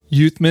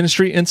Youth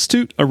Ministry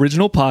Institute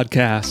original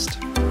podcast.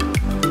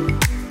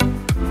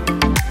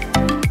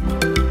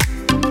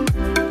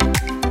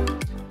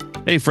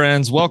 Hey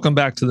friends, welcome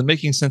back to the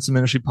Making Sense of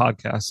Ministry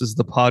podcast. This is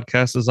the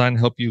podcast designed to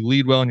help you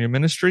lead well in your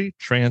ministry,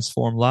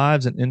 transform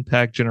lives, and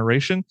impact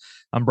generation.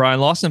 I'm Brian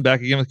Lawson,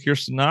 back again with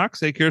Kirsten Knox.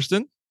 Hey,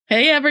 Kirsten.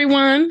 Hey,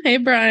 everyone. Hey,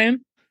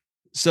 Brian.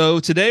 So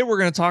today we're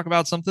going to talk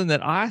about something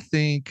that I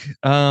think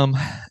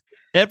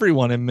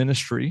everyone in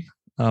ministry,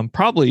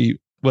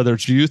 probably whether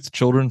it's youth,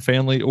 children,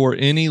 family, or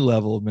any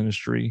level of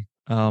ministry,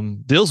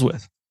 deals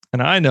with.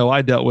 And I know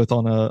I dealt with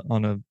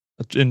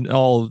in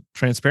all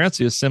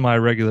transparency, a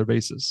semi-regular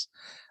basis.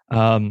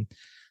 So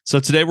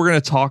today we're going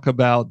to talk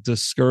about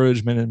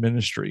discouragement in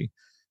ministry.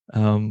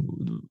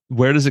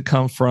 Where does it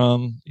come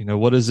from? You know,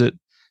 what is it?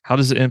 How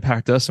does it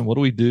impact us? And what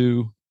do we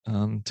do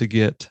to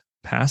get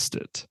past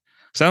it?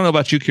 Because I don't know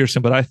about you,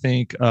 Kirsten, but I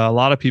think a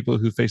lot of people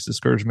who face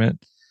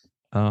discouragement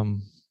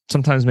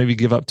sometimes maybe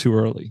give up too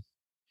early.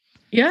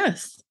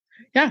 Yes.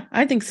 Yeah,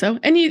 I think so.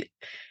 And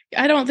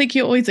I don't think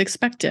you always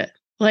expect it.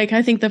 Like,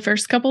 I think the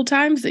first couple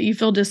times that you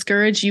feel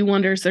discouraged, you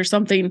wonder, is there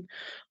something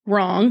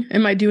wrong?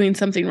 Am I doing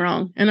something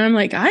wrong? And I'm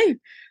like, I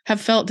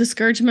have felt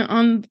discouragement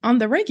on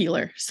the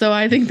regular. So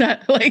I think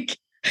that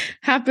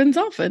happens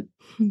often.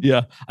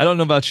 Yeah. I don't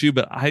know about you,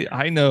 but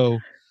I know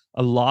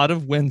a lot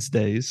of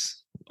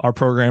Wednesdays, our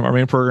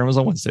main program is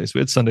on Wednesdays. We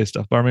had Sunday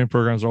stuff, but our main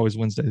programs are always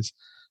Wednesdays.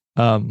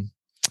 I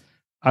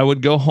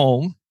would go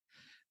home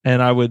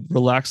and I would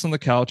relax on the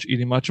couch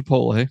eating my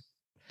Chipotle.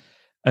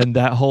 And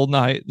that whole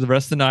night, the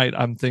rest of the night,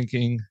 I'm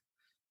thinking,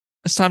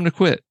 it's time to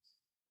quit.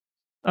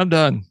 I'm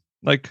done.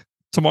 Like,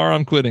 tomorrow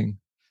I'm quitting.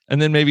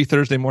 And then maybe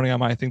Thursday morning, I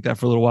might think that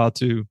for a little while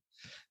too.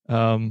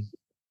 Obviously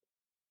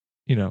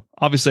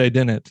I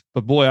didn't,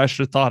 but boy, I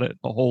should have thought it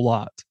a whole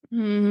lot.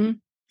 Mm-hmm.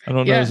 I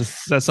don't know. Yes.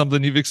 Is that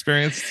something you've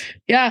experienced?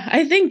 Yeah,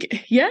 I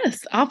think,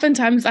 yes.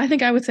 Oftentimes I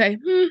think I would say,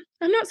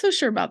 I'm not so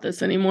sure about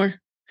this anymore.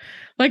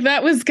 Like,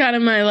 that was kind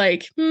of my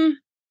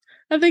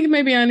I think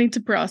maybe I need to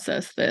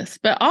process this.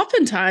 But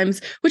oftentimes,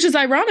 which is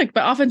ironic,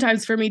 but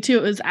oftentimes for me too,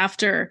 it was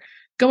after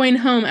going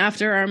home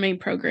after our main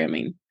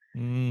programming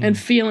and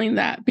feeling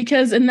that.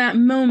 Because in that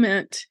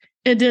moment,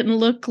 it didn't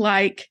look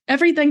like,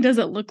 everything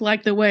doesn't look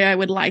like the way I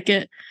would like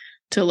it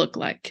to look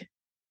like.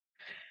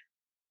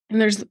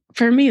 And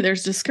for me,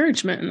 there's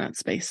discouragement in that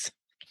space.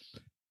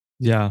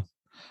 Yeah.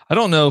 I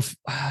don't know if,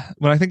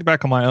 when I think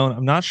back on my own,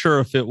 I'm not sure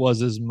if it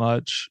was as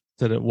much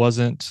that it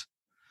wasn't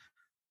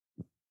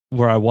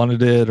where I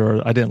wanted it,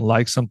 or I didn't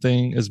like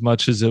something as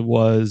much as it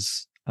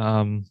was,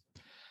 can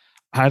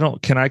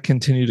I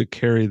continue to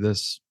carry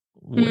this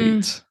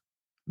weight?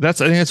 I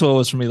think that's what it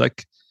was for me.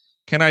 Like,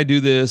 can I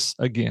do this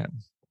again?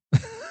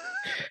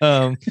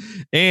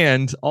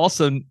 And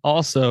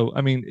also, I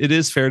mean, it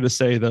is fair to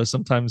say though,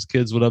 sometimes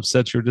kids would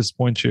upset you or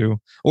disappoint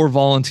you, or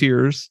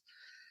volunteers.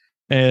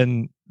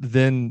 And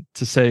then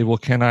to say, well,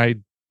 can I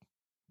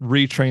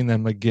retrain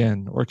them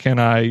again? Or can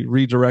I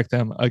redirect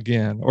them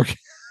again? Or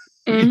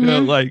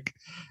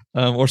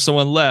or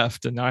someone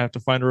left and now I have to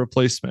find a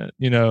replacement,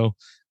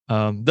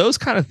 those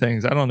kind of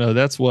things. I don't know.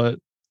 That's what.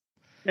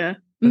 Yeah.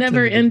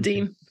 Never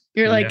ending.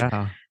 You're like,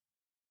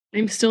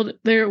 I'm still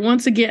there.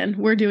 Once again,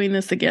 we're doing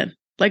this again.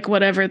 Like,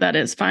 whatever that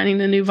is, finding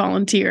a new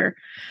volunteer,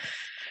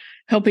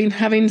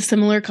 having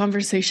similar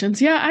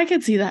conversations. Yeah, I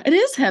could see that. It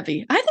is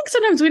heavy. I think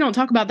sometimes we don't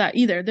talk about that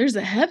either. There's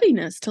a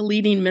heaviness to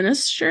leading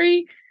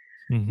ministry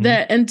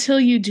that until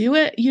you do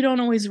it, you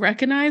don't always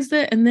recognize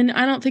it. And then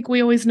I don't think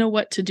we always know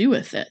what to do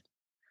with it.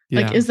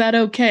 Yeah. Like, is that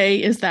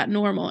okay? Is that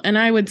normal? And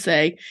I would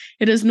say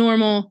it is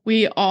normal.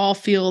 We all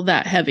feel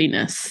that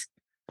heaviness.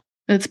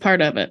 It's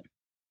part of it.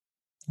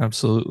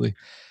 Absolutely.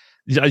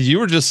 Yeah, you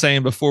were just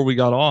saying before we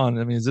got on,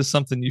 I mean, is this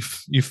something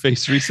you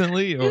faced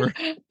recently, or?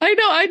 I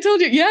know, I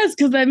told you, yes,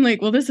 because I'm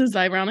like, well, this is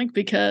ironic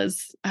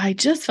because I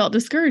just felt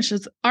discouraged.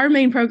 Our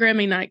main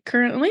programming night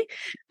currently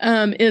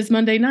is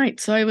Monday night.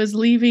 So I was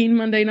leaving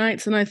Monday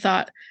nights and I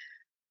thought,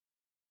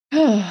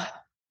 here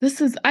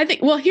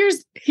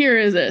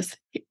is this.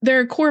 There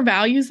are core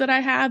values that I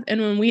have.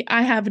 And when we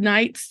have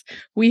nights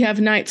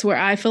where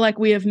I feel like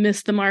we have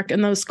missed the mark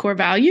in those core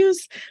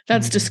values.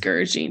 That's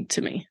discouraging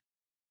to me.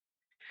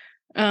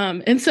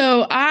 And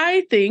so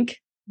I think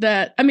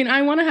that,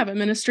 I want to have a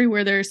ministry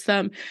where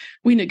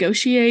we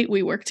negotiate,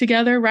 we work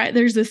together, right?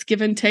 There's this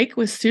give and take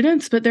with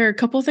students, but there are a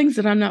couple things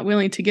that I'm not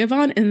willing to give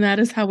on. And that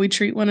is how we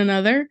treat one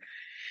another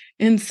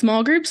in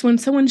small groups when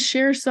someone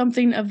shares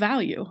something of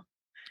value.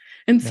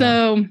 And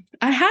so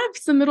I have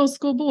some middle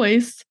school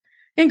boys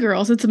and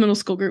girls. It's a middle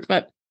school group,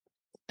 but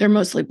they're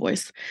mostly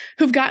boys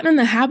who've gotten in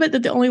the habit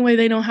that the only way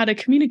they know how to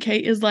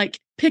communicate is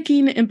like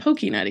picking and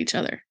poking at each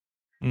other.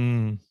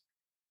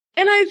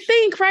 And I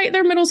think, right,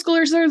 they're middle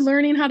schoolers, they're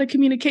learning how to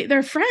communicate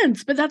their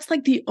friends, but that's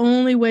like the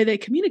only way they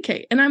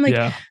communicate. And I'm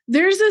like,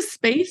 there's a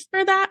space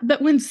for that.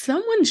 But when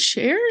someone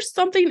shares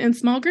something in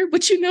small group,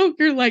 which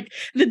you're like,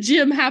 the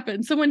gym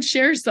happens, someone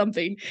shares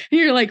something, and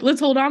you're like, let's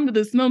hold on to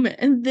this moment.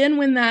 And then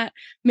when that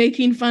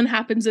making fun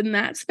happens in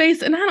that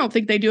space, and I don't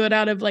think they do it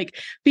out of like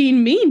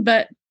being mean,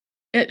 but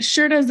it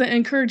sure doesn't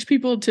encourage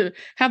people to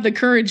have the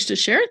courage to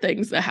share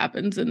things that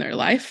happens in their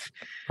life.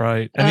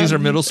 Right. And these are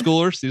middle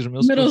schoolers? These are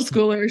middle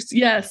schoolers.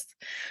 Yes.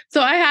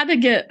 So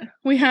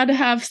we had to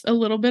have a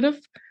little bit of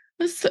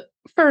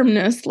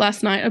firmness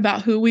last night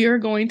about who we are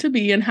going to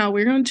be and how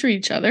we're going to treat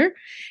each other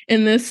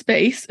in this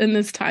space, in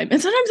this time.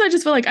 And sometimes I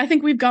just feel like I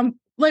think we've gone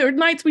later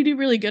nights. We do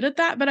really good at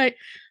that, but I'm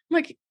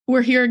like,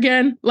 we're here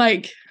again.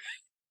 Like,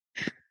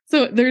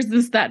 so there's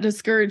that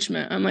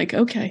discouragement. I'm like,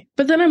 okay.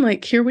 But then I'm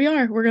like, here we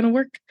are. We're going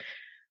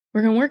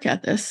to work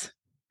at this.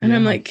 And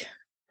I'm like,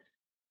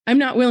 I'm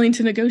not willing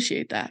to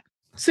negotiate that.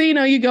 So,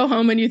 you go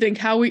home and you think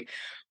how we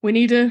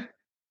need to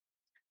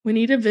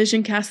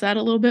vision cast that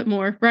a little bit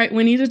more, right?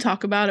 We need to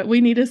talk about it.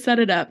 We need to set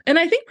it up. And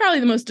I think probably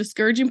the most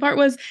discouraging part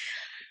was,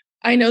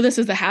 I know this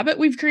is a habit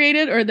we've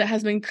created or that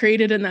has been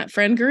created in that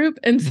friend group.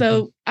 And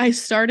so I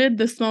started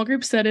the small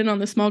group, set in on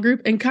the small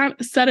group and kind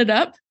of set it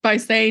up by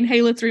saying,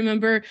 hey, let's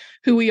remember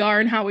who we are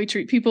and how we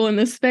treat people in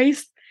this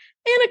space.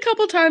 And a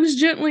couple times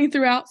gently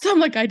throughout. So I'm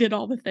like, I did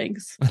all the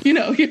things,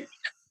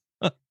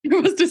 You're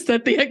supposed to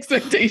set the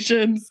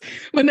expectations.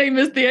 When they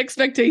miss the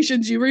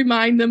expectations, you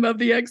remind them of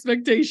the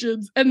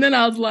expectations. And then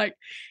I was like,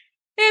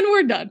 and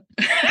we're done.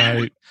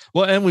 Right.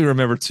 Well, and we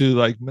remember too,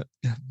 like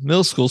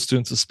middle school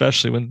students,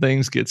 especially when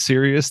things get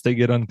serious, they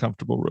get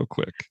uncomfortable real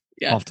quick.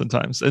 Yeah.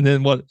 Oftentimes. And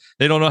then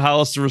they don't know how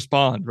else to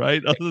respond,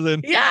 right? Other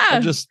than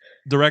just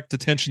direct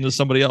attention to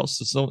somebody else.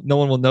 So no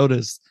one will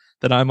notice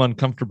that I'm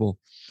uncomfortable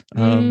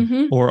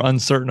or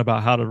uncertain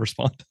about how to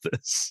respond to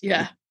this.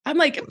 Yeah. I'm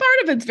like, part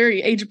of it's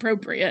very age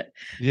appropriate.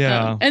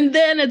 Yeah. And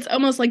then it's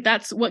almost like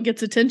that's what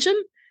gets attention.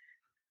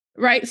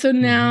 Right. So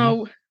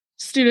now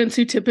students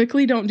who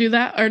typically don't do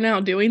that are now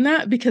doing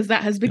that because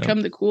that has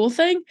become the cool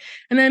thing.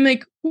 And I'm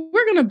like,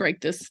 we're going to break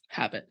this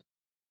habit.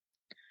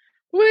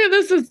 Well,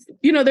 this is,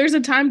 there's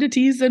a time to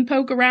tease and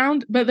poke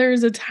around, but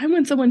there's a time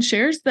when someone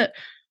shares that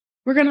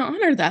we're going to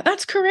honor that.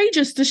 That's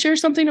courageous to share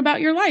something about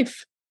your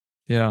life.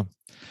 Yeah.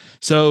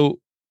 So,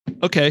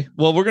 okay.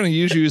 Well, we're going to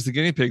use you as the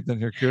guinea pig then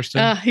here,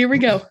 Kirsten. Here we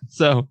go.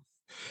 So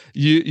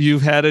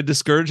you've had a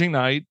discouraging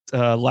night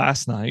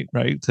last night,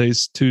 right?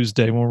 Today's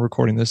Tuesday when we're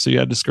recording this. So you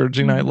had a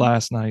discouraging night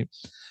last night.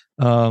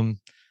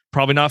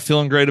 Probably not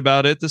feeling great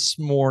about it this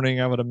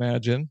morning, I would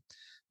imagine.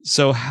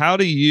 So how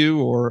do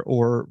you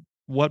or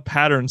what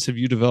patterns have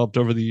you developed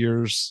over the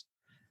years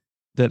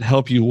that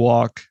help you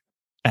walk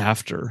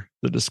after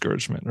the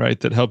discouragement, right?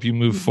 That help you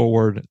move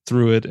forward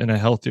through it in a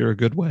healthier,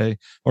 good way?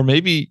 Or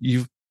maybe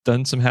you've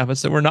done some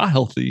habits that were not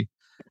healthy,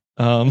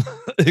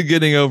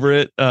 getting over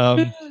it,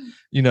 but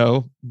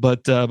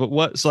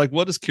what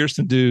does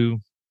Kirsten do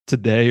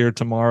today or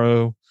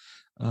tomorrow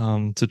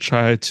to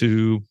try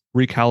to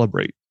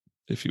recalibrate,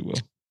 if you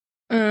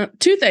will?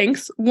 Two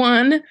things.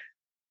 One,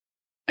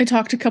 I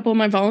talked to a couple of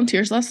my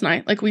volunteers last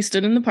night. Like we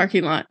stood in the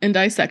parking lot and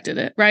dissected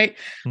it, right?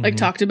 Like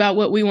talked about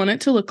what we want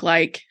it to look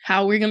like,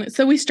 how we're going to,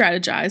 so we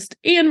strategized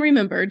and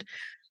remembered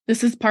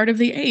this is part of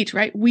the age,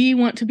 right? We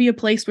want to be a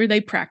place where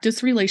they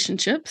practice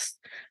relationships.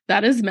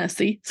 That is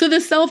messy. So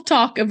the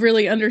self-talk of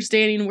really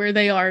understanding where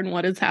they are and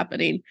what is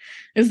happening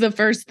is the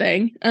first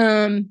thing.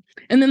 And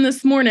then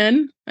this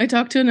morning, I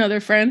talked to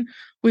another friend.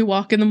 We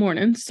walk in the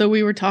morning. So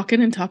we were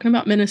talking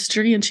about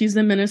ministry, and she's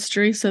in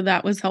ministry. So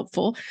that was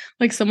helpful,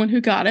 like someone who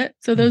got it.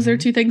 So those are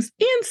two things.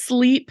 And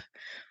sleep,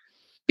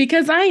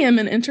 because I am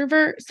an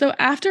introvert. So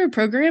after a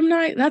program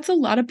night, that's a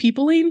lot of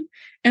peopling,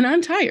 and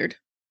I'm tired.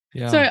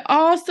 Yeah. So I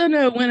also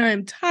know when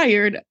I'm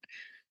tired,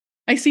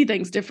 I see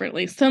things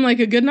differently. So I'm like,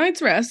 a good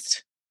night's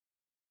rest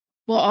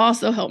will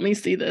also help me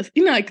see this,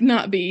 like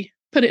not be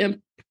put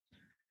it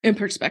in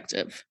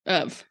perspective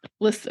of,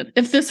 listen,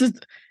 if this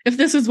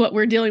is what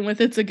we're dealing with,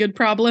 it's a good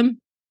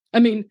problem. I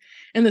mean,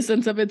 in the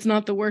sense of it's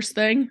not the worst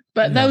thing,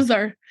 but those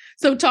are,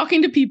 so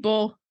talking to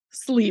people,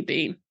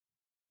 sleeping,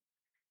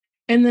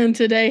 and then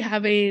today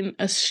having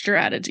a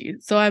strategy.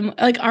 So I'm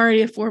like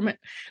already a format,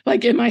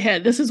 like in my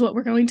head, this is what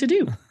we're going to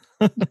do.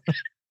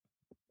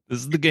 This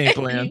is the game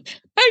plan.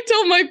 I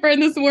told my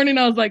friend this morning,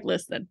 I was like,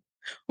 listen,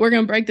 we're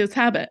going to break this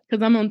habit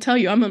because I'm going to tell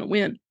you I'm going to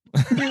win.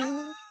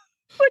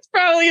 Which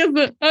probably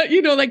isn't,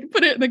 like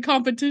put it in the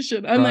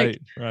competition. I'm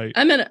right.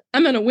 I'm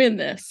going to win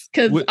this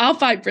because I'll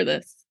fight for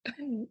this.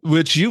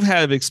 Which you've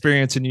had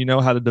experience and you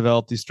know how to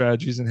develop these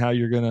strategies and how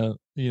you're going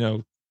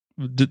to,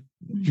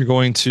 you're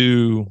going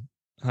to,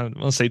 I don't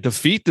want to say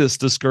defeat this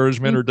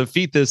discouragement or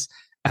defeat this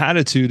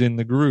attitude in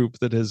the group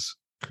that has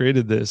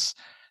created this.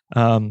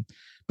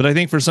 But I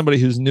think for somebody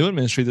who's new in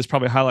ministry, this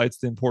probably highlights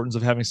the importance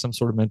of having some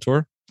sort of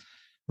mentor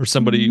or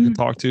somebody you can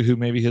talk to who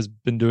maybe has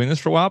been doing this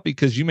for a while,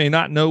 because you may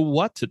not know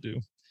what to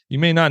do. You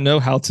may not know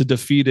how to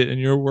defeat it in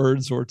your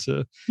words or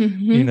to,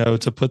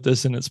 to put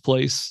this in its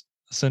place,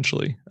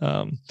 essentially.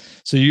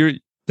 So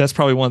that's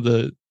probably one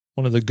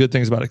of the good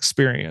things about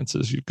experience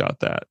is you've got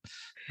that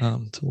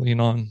to lean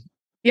on.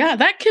 Yeah,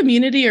 that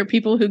community or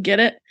people who get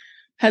it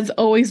has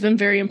always been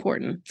very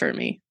important for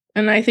me.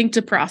 And I think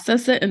to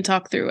process it and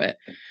talk through it.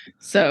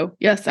 So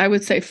yes, I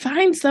would say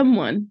find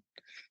someone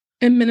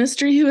in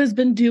ministry who has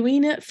been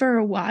doing it for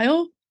a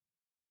while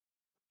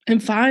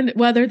and find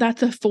whether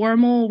that's a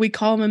formal, we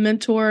call them a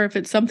mentor, if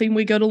it's something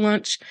we go to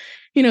lunch,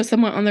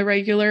 somewhat on the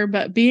regular,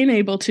 but being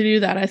able to do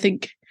that, I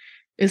think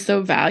is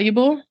so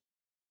valuable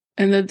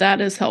and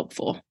that is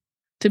helpful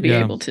to be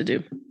able to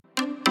do.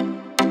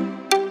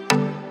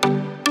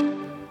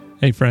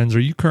 Hey friends, are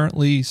you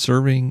currently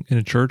serving in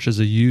a church as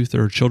a youth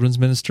or children's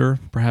minister,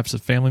 perhaps a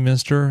family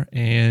minister,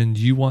 and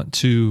you want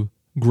to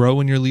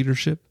grow in your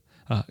leadership,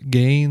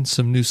 gain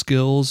some new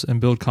skills and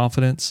build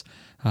confidence?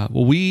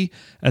 Well, we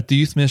at the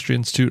Youth Ministry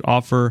Institute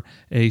offer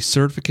a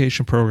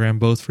certification program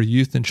both for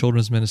youth and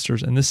children's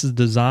ministers, and this is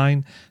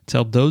designed to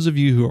help those of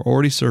you who are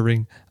already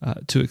serving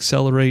to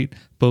accelerate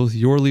both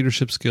your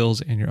leadership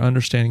skills and your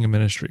understanding of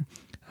ministry.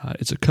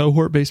 It's a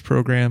cohort-based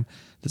program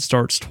that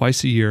starts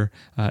twice a year,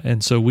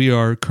 and so we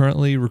are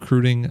currently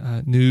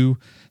recruiting new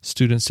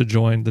students to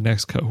join the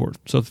next cohort.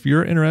 So if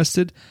you're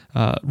interested,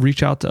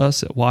 reach out to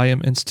us at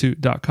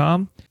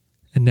yminstitute.com.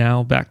 And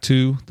now back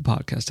to the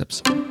podcast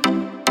episode.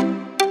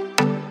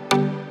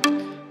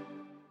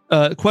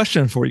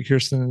 Question for you,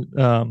 Kirsten,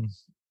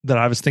 that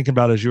I was thinking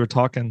about as you were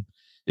talking.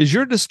 Is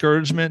your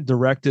discouragement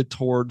directed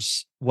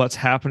towards what's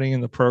happening in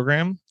the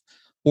program,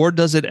 or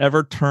does it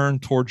ever turn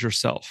towards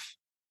yourself?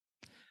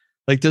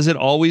 Like, does it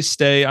always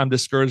stay, I'm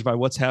discouraged by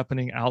what's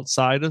happening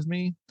outside of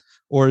me?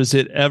 Or is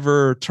it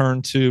ever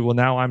turn to, well,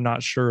 now I'm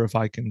not sure if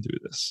I can do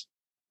this?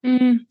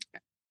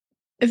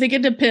 I think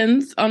it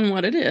depends on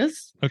what it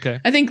is. Okay.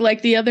 I think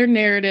like the other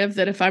narrative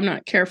that if I'm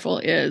not careful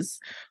is,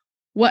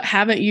 what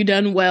haven't you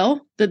done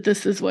well that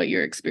this is what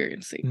you're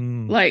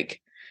experiencing?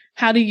 Like,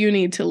 how do you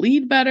need to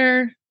lead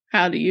better?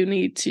 How do you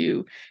need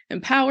to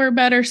empower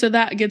better? So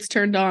that gets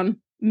turned on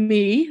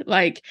me.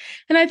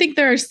 And I think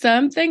there are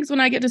some things when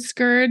I get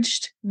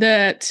discouraged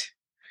that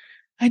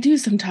I do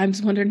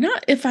sometimes wonder,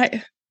 not if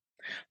I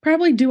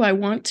probably, do I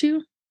want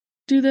to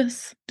do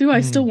this? Do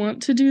I still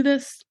want to do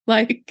this?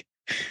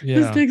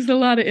 This takes a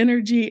lot of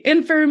energy.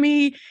 And for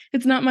me,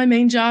 it's not my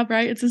main job,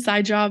 right? It's a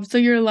side job. So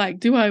you're like,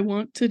 do I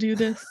want to do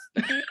this?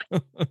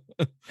 I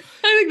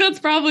think that's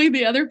probably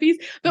the other piece.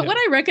 But what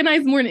I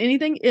recognize more than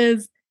anything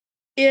is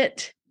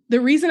the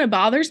reason it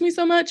bothers me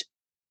so much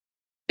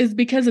is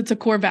because it's a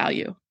core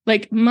value.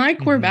 Like my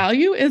core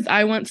value is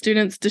I want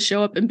students to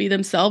show up and be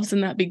themselves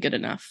and that be good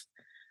enough.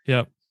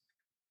 Yep.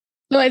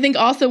 So I think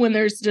also when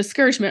there's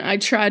discouragement, I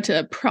try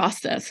to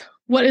process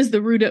what is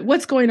the root of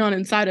what's going on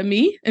inside of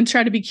me and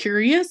try to be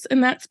curious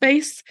in that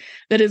space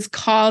that is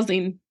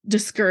causing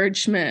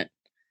discouragement.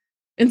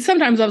 And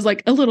sometimes I was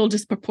like a little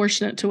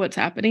disproportionate to what's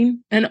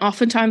happening. And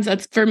oftentimes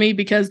that's for me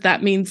because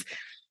that means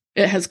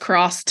it has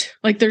crossed,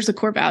 like there's a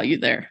core value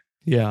there.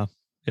 Yeah.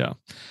 Yeah.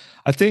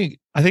 I think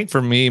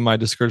for me, my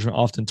discouragement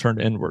often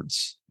turned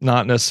inwards,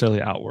 not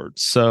necessarily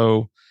outwards.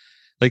 So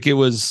like it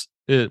was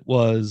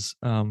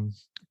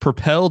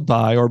propelled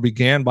by or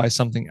began by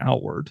something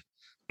outward,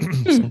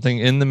 something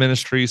in the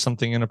ministry,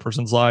 something in a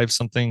person's life,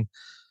 something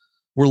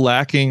we're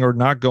lacking or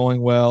not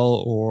going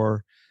well.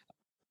 Or,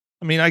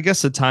 I mean, I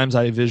guess at times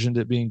I envisioned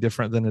it being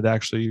different than it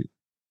actually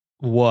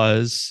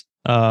was.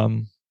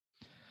 But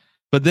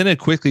then it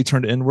quickly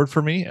turned inward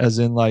for me, as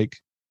in like,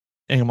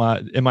 am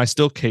I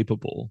still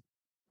capable?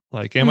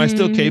 Like, am I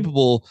still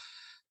capable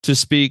to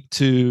speak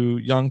to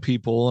young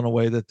people in a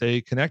way that they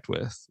connect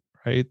with?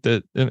 Right.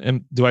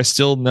 And do I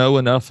still know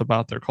enough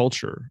about their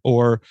culture?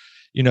 Or,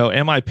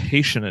 am I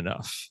patient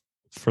enough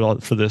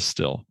for this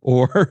still?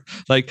 Or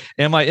like,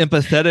 am I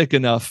empathetic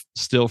enough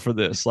still for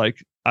this?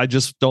 Like, I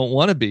just don't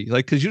want to be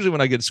like, because usually when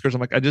I get discouraged,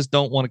 I'm like, I just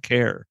don't want to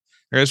care.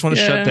 I just want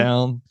to shut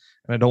down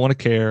and I don't want to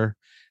care.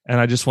 And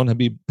I just want to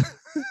be,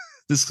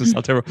 this is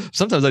how terrible.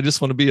 Sometimes I just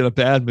want to be in a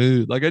bad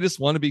mood. Like, I just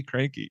want to be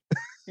cranky.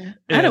 Yeah.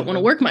 I don't want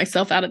to work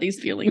myself out of these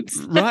feelings.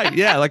 Right.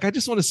 Yeah. Like, I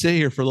just want to stay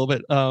here for a little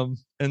bit.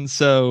 And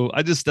so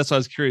that's why I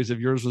was curious if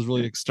yours was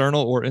really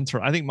external or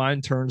internal. I think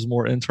mine turns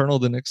more internal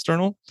than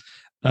external.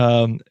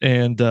 And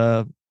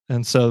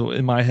so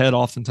in my head,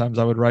 oftentimes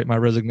I would write my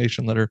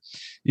resignation letter,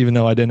 even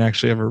though I didn't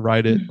actually ever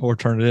write it or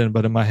turn it in.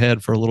 But in my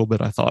head for a little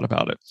bit, I thought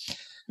about it.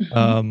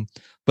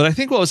 But I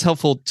think what was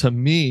helpful to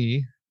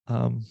me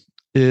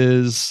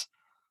is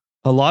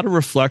a lot of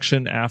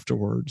reflection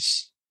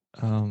afterwards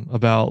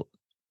about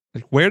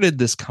like, where did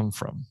this come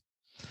from?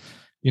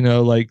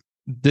 Like,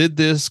 did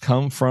this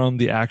come from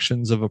the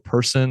actions of a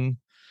person?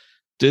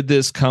 Did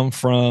this come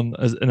from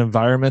an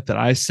environment that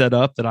I set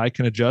up that I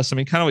can adjust? I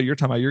mean, kind of what you're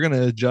talking about, you're going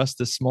to adjust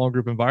this small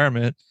group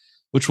environment,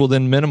 which will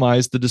then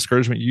minimize the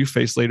discouragement you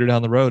face later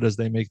down the road as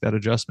they make that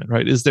adjustment,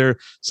 right? Is there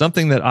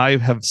something that I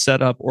have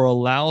set up or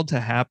allowed to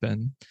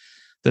happen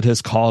that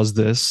has caused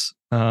this?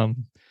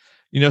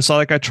 So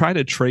like I try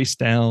to trace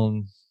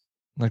down,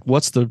 like,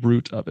 what's the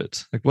root of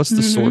it? Like, what's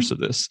the source of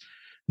this?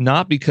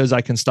 Not because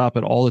I can stop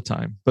it all the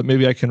time, but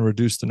maybe I can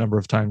reduce the number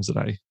of times that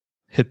I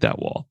hit that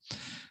wall.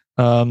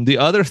 The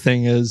other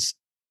thing is,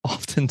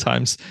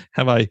 oftentimes,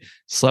 have I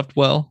slept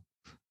well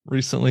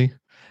recently?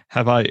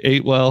 Have I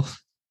ate well?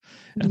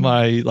 Am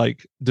I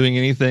like doing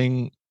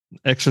anything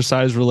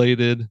exercise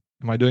related?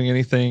 Am I doing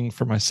anything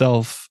for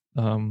myself?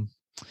 And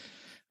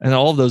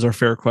all of those are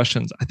fair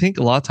questions. I think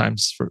a lot of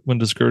times when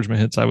discouragement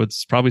hits, I would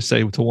probably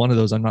say to one of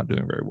those, I'm not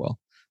doing very well.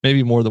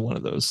 maybe more than one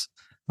of those,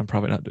 I'm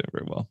probably not doing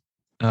very well.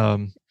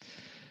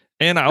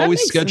 And I That always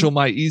makes schedule sense.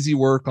 my easy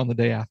work on the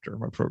day after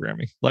my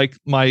programming. Like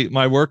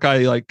my work I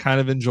like kind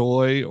of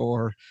enjoy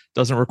or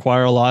doesn't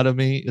require a lot of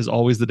me is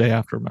always the day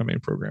after my main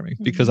programming,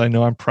 because I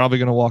know I'm probably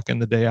going to walk in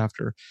the day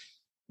after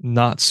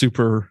not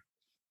super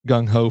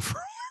gung ho for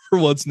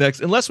what's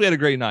next, unless we had a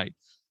great night,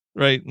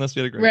 right? Unless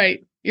we had a great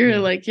Right. You're yeah.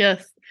 like,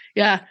 yes.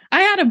 Yeah.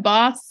 I had a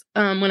boss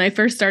when I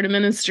first started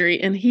ministry,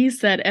 and he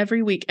said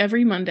every week,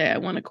 every Monday, I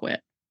want to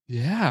quit.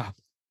 Yeah.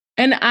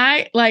 And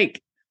I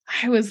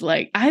was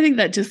like, I think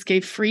that just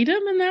gave freedom.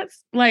 And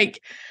that's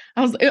like,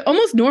 it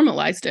almost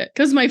normalized it,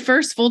 because my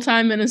first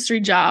full-time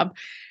ministry job,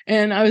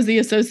 and I was the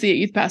associate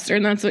youth pastor.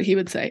 And that's what he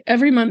would say.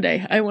 Every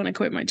Monday, I want to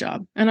quit my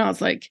job. And I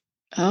was like,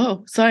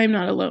 oh, so I'm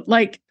not alone.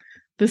 Like,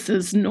 this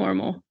is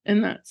normal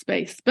in that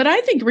space. But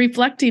I think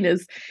reflecting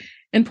is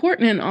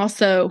important, and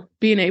also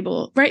being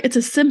able, right? It's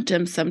a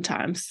symptom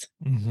sometimes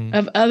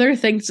of other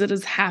things that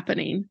is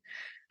happening.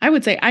 I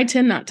would say I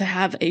tend not to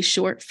have a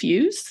short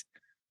fuse.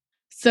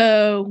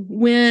 So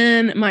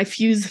when my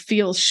fuse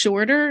feels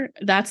shorter,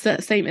 that's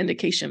that same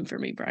indication for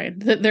me, Brian,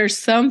 that there's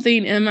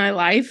something in my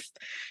life.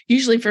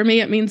 Usually for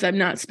me, it means I'm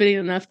not spending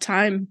enough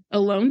time,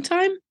 alone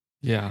time.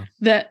 Yeah.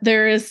 That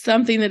there is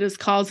something that is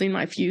causing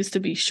my fuse to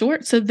be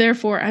short. So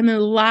therefore, it's a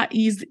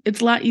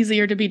lot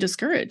easier to be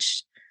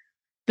discouraged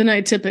than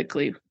I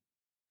typically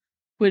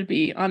would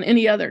be on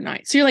any other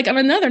night. So you're like, on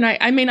another night,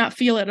 I may not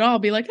feel it at all.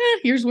 Be like,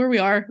 here's where we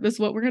are. This is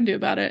what we're going to do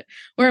about it.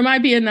 Or it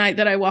might be a night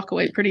that I walk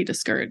away pretty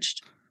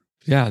discouraged.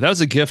 Yeah, that was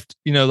a gift.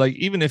 Like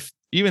even if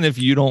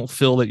you don't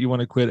feel that you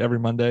want to quit every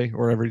Monday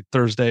or every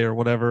Thursday or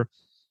whatever,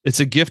 it's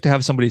a gift to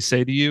have somebody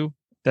say to you,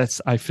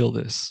 I feel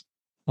this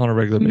on a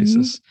regular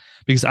basis.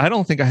 Because I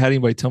don't think I had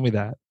anybody tell me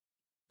that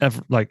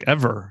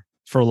ever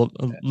for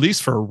at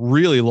least for a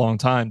really long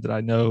time, that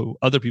I know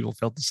other people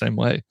felt the same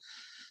way.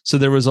 So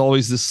there was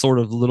always this sort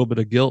of little bit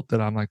of guilt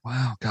that I'm like,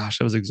 wow, gosh,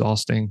 that was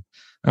exhausting.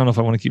 I don't know if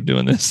I want to keep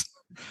doing this.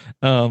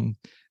 And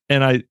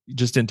I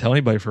just didn't tell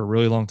anybody for a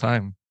really long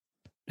time.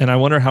 And I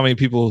wonder how many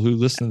people who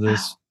listen to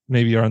this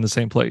maybe are in the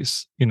same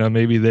place.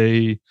 Maybe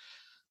they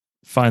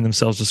find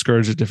themselves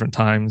discouraged at different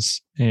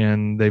times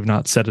and they've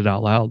not said it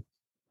out loud.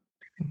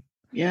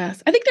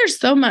 Yes. I think there's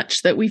so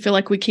much that we feel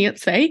like we can't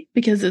say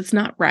because it's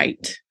not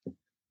right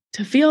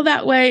to feel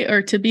that way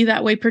or to be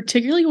that way,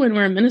 particularly when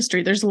we're in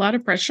ministry. There's a lot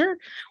of pressure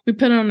we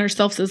put on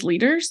ourselves as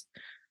leaders,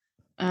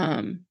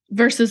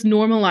 versus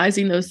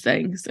normalizing those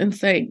things and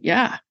saying,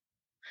 yeah,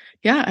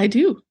 I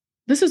do.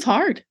 This is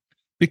hard.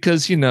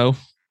 Because,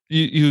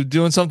 you're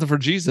doing something for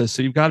Jesus.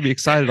 So you've got to be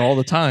excited all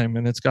the time,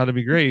 and it's got to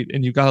be great,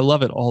 and you've got to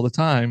love it all the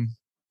time.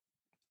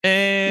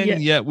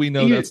 And yet we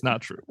know that's not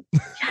true.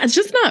 Yeah, it's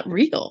just not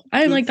real.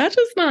 I'm like, that's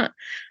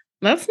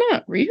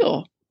not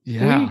real.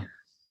 Yeah.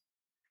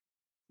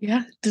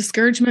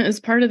 Discouragement is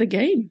part of the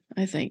game,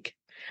 I think.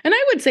 And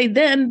I would say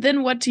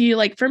then what do you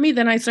like? For me,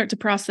 then I start to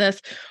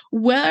process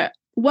what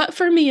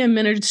for me in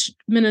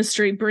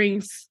ministry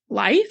brings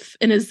life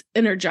and is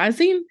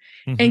energizing.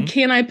 And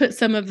can I put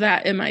some of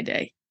that in my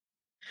day?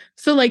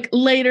 So like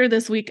later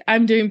this week,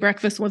 I'm doing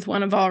breakfast with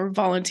one of our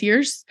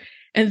volunteers,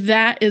 and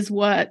that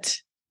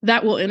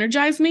will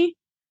energize me.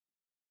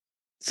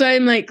 So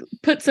I'm like,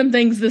 put some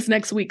things this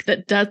next week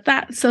that does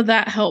that. So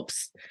that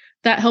helps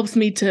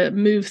me to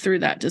move through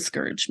that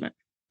discouragement.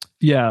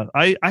 Yeah.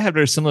 I have a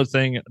very similar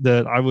thing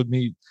that I would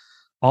meet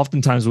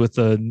oftentimes with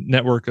a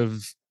network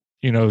of,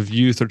 of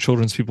youth or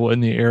children's people in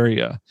the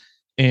area.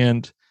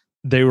 And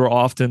they were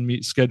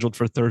often scheduled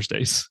for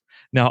Thursdays.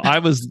 Now I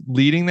was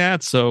leading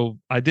that, so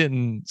I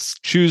didn't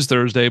choose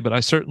Thursday, but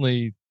I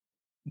certainly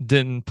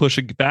didn't push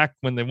it back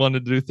when they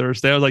wanted to do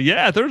Thursday. I was like,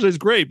 yeah, Thursday's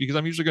great because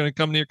I'm usually going to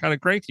come in here kind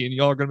of cranky and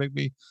y'all are going to make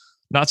me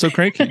not so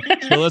cranky.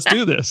 So let's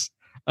do this.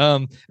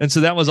 And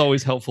so that was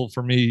always helpful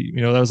for me.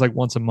 That was like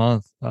once a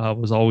month,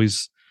 was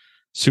always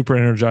super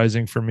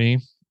energizing for me.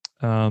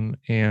 And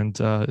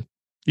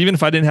even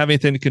if I didn't have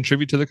anything to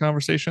contribute to the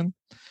conversation,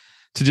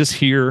 to just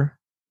hear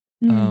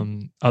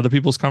other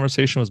people's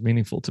conversation was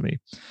meaningful to me.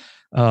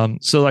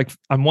 So like,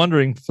 I'm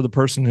wondering for the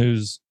person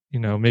who's,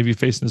 maybe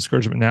facing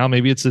discouragement now,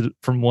 maybe it's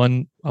from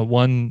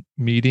one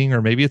meeting,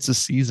 or maybe it's a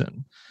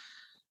season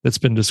that's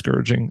been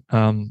discouraging.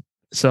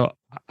 So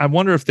I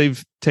wonder if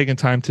they've taken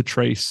time to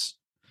trace,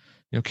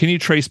 can you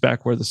trace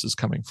back where this is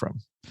coming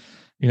from?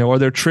 Are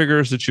there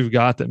triggers that you've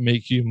got that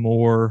make you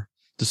more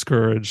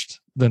discouraged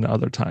than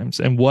other times?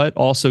 And what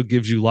also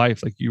gives you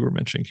life? Like you were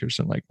mentioning,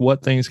 Kirsten, like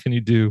what things can you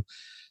do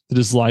that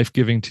is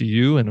life-giving to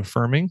you and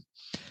affirming?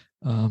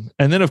 And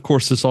then of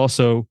course, this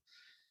also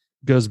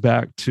goes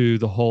back to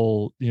the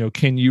whole,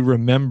 can you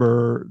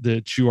remember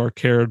that you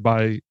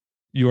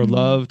are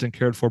loved and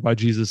cared for by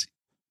Jesus,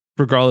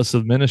 regardless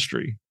of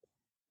ministry?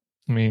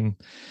 I mean,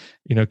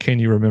 can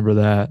you remember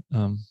that?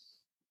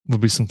 Would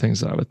be some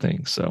things that I would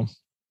think. So,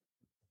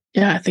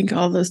 yeah, I think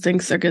all those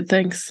things are good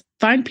things.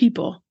 Find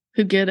people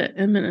who get it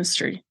in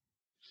ministry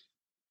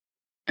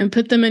and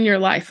put them in your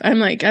life. I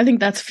think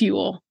that's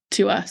fuel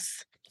to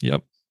us.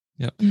 Yep.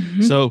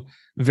 So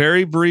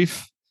very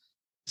brief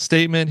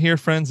statement here,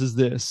 friends, is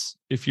this: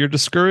 if you're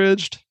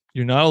discouraged,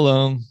 you're not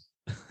alone.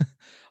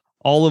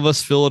 All of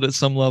us feel it at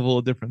some level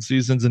at different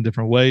seasons in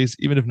different ways,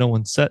 even if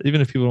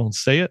even if people don't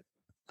say it.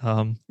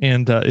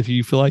 If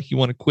you feel like you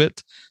want to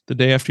quit the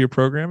day after your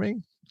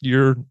programming,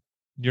 you're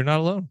not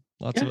alone.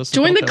 Lots of us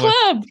join the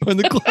club. Join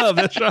the club.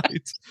 That's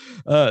right.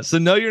 So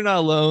no, you're not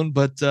alone,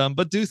 but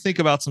do think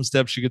about some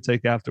steps you could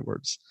take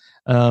afterwards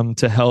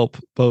to help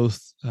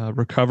both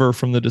recover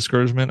from the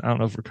discouragement. I don't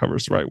know if recover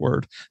is the right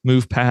word.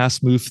 Move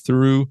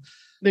through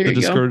the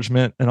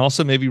discouragement, and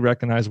also maybe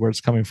recognize where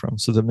it's coming from,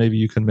 so that maybe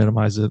you can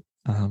minimize it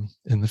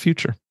in the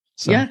future.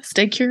 So,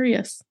 stay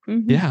curious.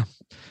 Mm-hmm. Yeah.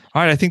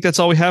 All right. I think that's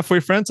all we have for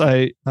you, friends.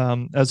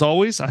 As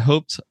always, I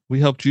hoped we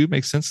helped you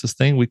make sense of this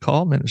thing we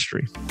call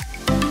ministry.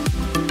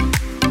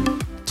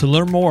 To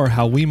learn more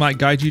how we might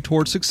guide you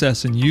towards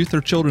success in youth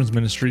or children's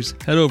ministries,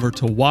 head over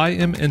to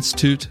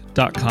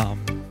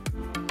yminstitute.com.